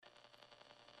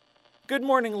Good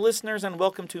morning, listeners, and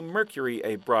welcome to Mercury,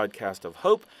 a broadcast of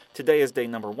hope. Today is day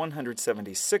number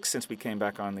 176 since we came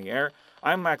back on the air.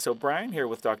 I'm Max O'Brien, here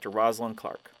with Dr. Rosalind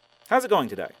Clark. How's it going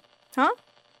today? Huh?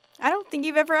 I don't think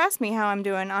you've ever asked me how I'm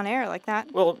doing on air like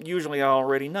that. Well, usually I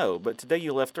already know, but today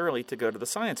you left early to go to the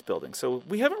science building, so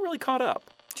we haven't really caught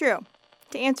up. True.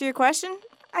 To answer your question,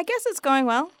 I guess it's going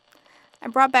well. I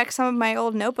brought back some of my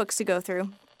old notebooks to go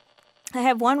through. I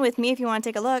have one with me if you want to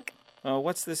take a look.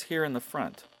 What's this here in the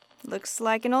front? Looks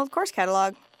like an old course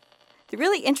catalog. The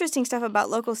really interesting stuff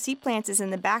about local sea plants is in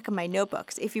the back of my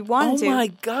notebooks. If you wanted to... Oh my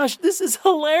gosh, this is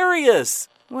hilarious!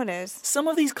 What is? Some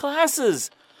of these classes!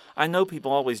 I know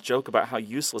people always joke about how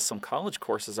useless some college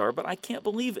courses are, but I can't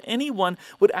believe anyone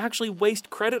would actually waste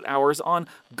credit hours on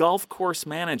golf course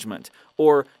management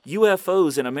or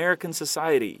UFOs in American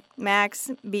society. Max,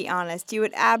 be honest, you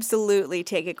would absolutely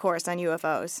take a course on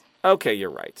UFOs. Okay, you're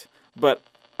right. But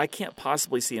I can't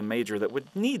possibly see a major that would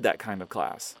need that kind of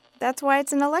class. That's why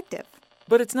it's an elective.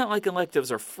 But it's not like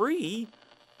electives are free.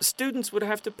 Students would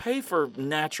have to pay for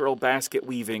natural basket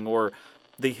weaving or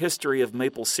the history of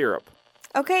maple syrup.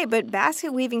 Okay, but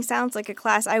basket weaving sounds like a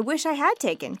class I wish I had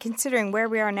taken, considering where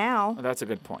we are now. That's a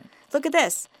good point. Look at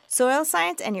this. Soil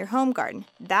science and your home garden.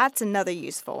 That's another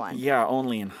useful one. Yeah,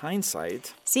 only in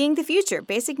hindsight. Seeing the future.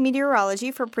 Basic meteorology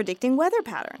for predicting weather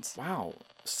patterns. Wow,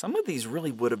 some of these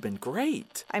really would have been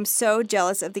great. I'm so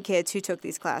jealous of the kids who took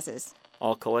these classes.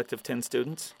 All collective 10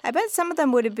 students? I bet some of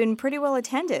them would have been pretty well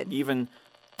attended. Even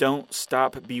Don't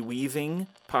Stop Beweaving,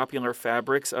 popular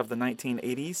fabrics of the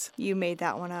 1980s? You made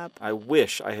that one up. I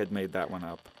wish I had made that one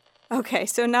up. Okay,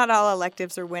 so not all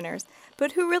electives are winners,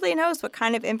 but who really knows what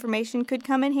kind of information could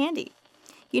come in handy?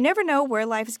 You never know where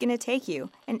life is going to take you,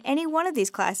 and any one of these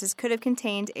classes could have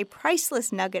contained a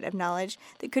priceless nugget of knowledge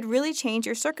that could really change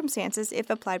your circumstances if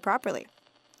applied properly.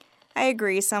 I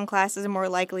agree some classes are more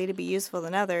likely to be useful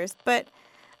than others, but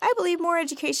I believe more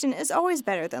education is always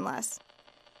better than less.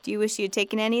 Do you wish you had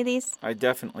taken any of these? I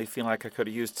definitely feel like I could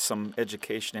have used some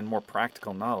education and more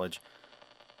practical knowledge.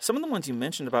 Some of the ones you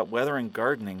mentioned about weather and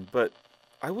gardening, but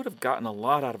I would have gotten a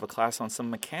lot out of a class on some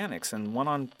mechanics and one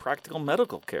on practical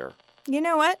medical care. You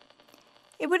know what?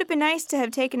 It would have been nice to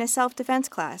have taken a self-defense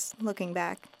class, looking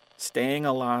back. Staying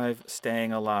alive,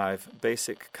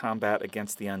 basic combat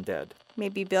against the undead.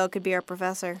 Maybe Bill could be our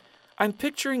professor. I'm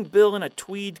picturing Bill in a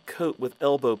tweed coat with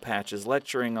elbow patches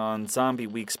lecturing on zombie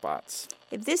weak spots.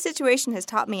 If this situation has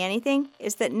taught me anything,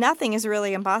 it's that nothing is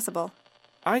really impossible.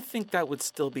 I think that would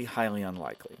still be highly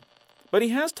unlikely. But he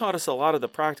has taught us a lot of the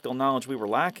practical knowledge we were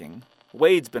lacking.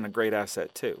 Wade's been a great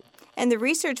asset, too. And the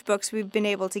research books we've been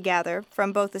able to gather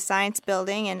from both the science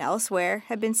building and elsewhere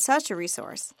have been such a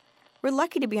resource. We're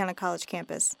lucky to be on a college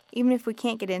campus, even if we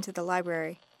can't get into the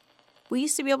library. We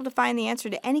used to be able to find the answer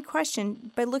to any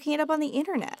question by looking it up on the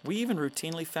internet. We even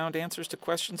routinely found answers to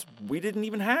questions we didn't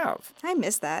even have. I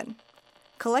miss that.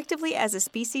 Collectively, as a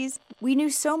species, we knew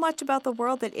so much about the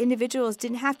world that individuals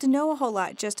didn't have to know a whole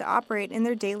lot just to operate in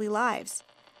their daily lives.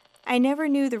 I never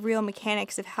knew the real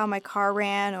mechanics of how my car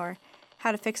ran or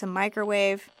how to fix a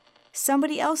microwave.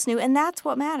 Somebody else knew, and that's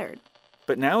what mattered.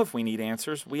 But now if we need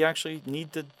answers, we actually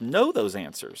need to know those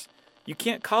answers. You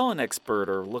can't call an expert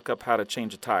or look up how to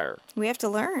change a tire. We have to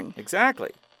learn. Exactly.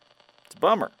 It's a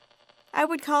bummer. I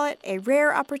would call it a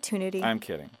rare opportunity. I'm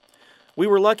kidding. We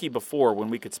were lucky before when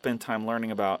we could spend time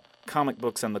learning about comic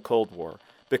books and the Cold War,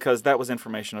 because that was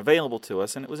information available to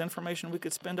us, and it was information we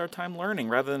could spend our time learning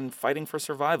rather than fighting for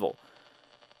survival.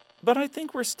 But I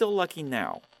think we're still lucky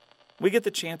now. We get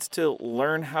the chance to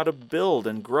learn how to build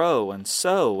and grow and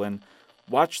sow and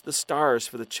watch the stars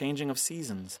for the changing of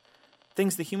seasons.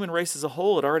 Things the human race as a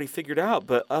whole had already figured out,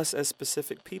 but us as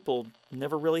specific people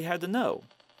never really had to know.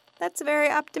 That's very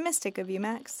optimistic of you,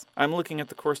 Max. I'm looking at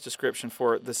the course description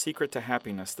for The Secret to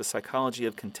Happiness, The Psychology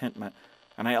of Contentment,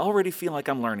 and I already feel like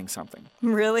I'm learning something.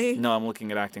 Really? No, I'm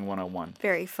looking at Acting 101.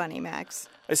 Very funny, Max.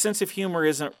 A sense of humor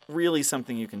isn't really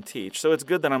something you can teach, so it's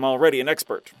good that I'm already an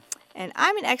expert. And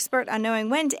I'm an expert on knowing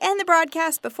when to end the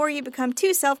broadcast before you become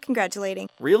too self-congratulating.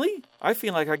 Really? I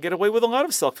feel like I get away with a lot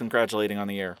of self-congratulating on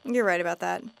the air. You're right about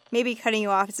that. Maybe cutting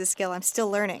you off is a skill I'm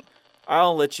still learning.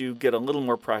 I'll let you get a little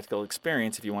more practical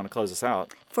experience if you want to close us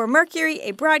out. For Mercury,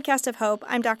 a broadcast of hope,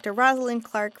 I'm Dr. Rosalind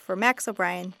Clark for Max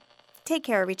O'Brien. Take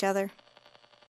care of each other.